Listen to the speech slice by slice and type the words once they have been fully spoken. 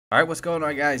Alright, what's going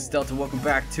on, guys? Delta, welcome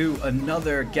back to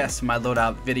another Guess My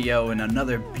Loadout video and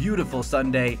another beautiful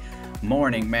Sunday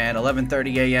morning, man.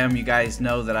 11:30 a.m. You guys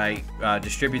know that I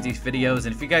distribute these videos,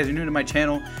 and if you guys are new to my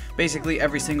channel, basically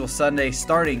every single Sunday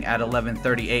starting at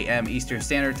 11:30 a.m. Eastern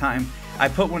Standard Time, I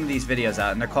put one of these videos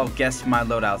out, and they're called Guess My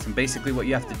Loadouts. And basically what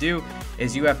you have to do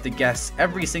is you have to guess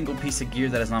every single piece of gear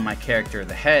that is on my character: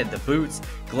 the head, the boots,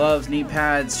 gloves, knee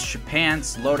pads,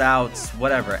 pants, loadouts,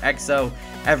 whatever, exo,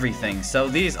 everything. So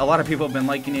a lot of people have been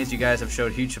liking these. You guys have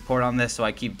showed huge support on this, so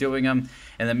I keep doing them.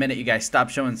 And the minute you guys stop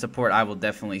showing support, I will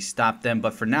definitely stop them.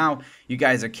 But for now, you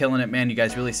guys are killing it, man. You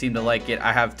guys really seem to like it.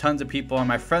 I have tons of people on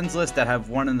my friends list that have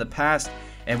won in the past,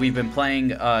 and we've been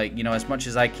playing as much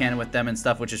as I can with them and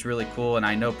stuff, which is really cool. And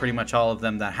I know pretty much all of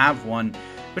them that have won,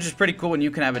 which is pretty cool, and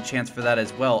you can have a chance for that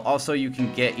as well. Also, you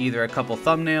can get either a couple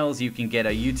thumbnails, you can get a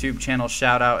YouTube channel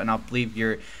shout out, and I'll leave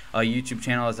your YouTube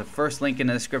channel as the first link in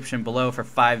the description below for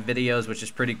 5 videos, which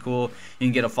is pretty cool. You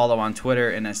can get a follow on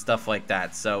Twitter and stuff like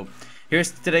that. So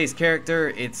here's today's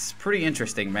character. It's pretty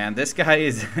interesting, man. This guy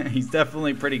is he's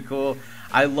definitely pretty cool.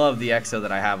 I love the exo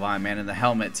that I have on, man, and the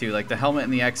helmet too. Like, the helmet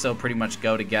and the exo pretty much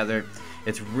go together.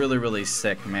 It's really, really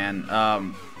sick, man.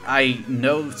 I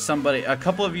know a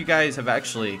couple of you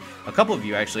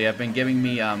actually have been giving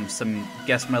me some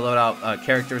Guess My Loadout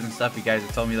characters and stuff. You guys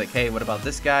have told me, like, hey, what about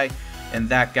this guy and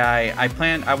that guy?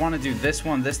 I want to do this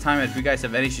one this time. If you guys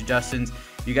have any suggestions,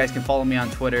 you guys can follow me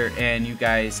on Twitter, and you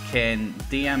guys can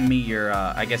DM me your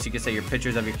I guess you could say your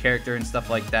pictures of your character and stuff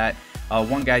like that.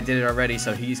 One guy did it already,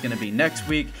 so he's going to be next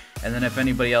week. And then if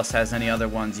anybody else has any other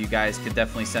ones, you guys could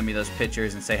definitely send me those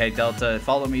pictures and say, hey, Delta,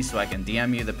 follow me so I can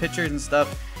DM you the pictures and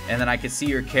stuff. And then I can see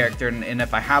your character, and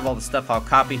if I have all the stuff, I'll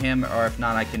copy him, or if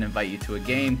not, I can invite you to a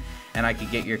game, and I can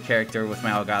get your character with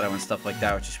my Elgato and stuff like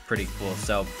that, which is pretty cool.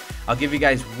 So I'll give you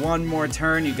guys one more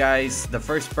turn. You guys, the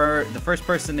first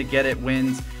person to get it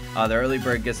wins. The early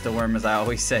bird gets the worm, as I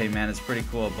always say, man. It's pretty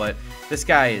cool. But this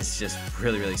guy is just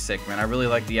really, really sick, man. I really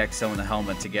like the exo and the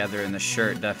helmet together, and the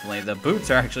shirt, definitely. The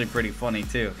boots are actually pretty funny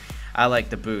too. I like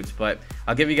the boots, but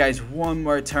I'll give you guys one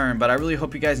more turn. But I really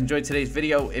hope you guys enjoyed today's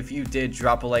video. If you did,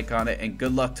 drop a like on it, and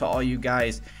good luck to all you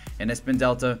guys. And it's been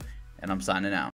Delta, and I'm signing out.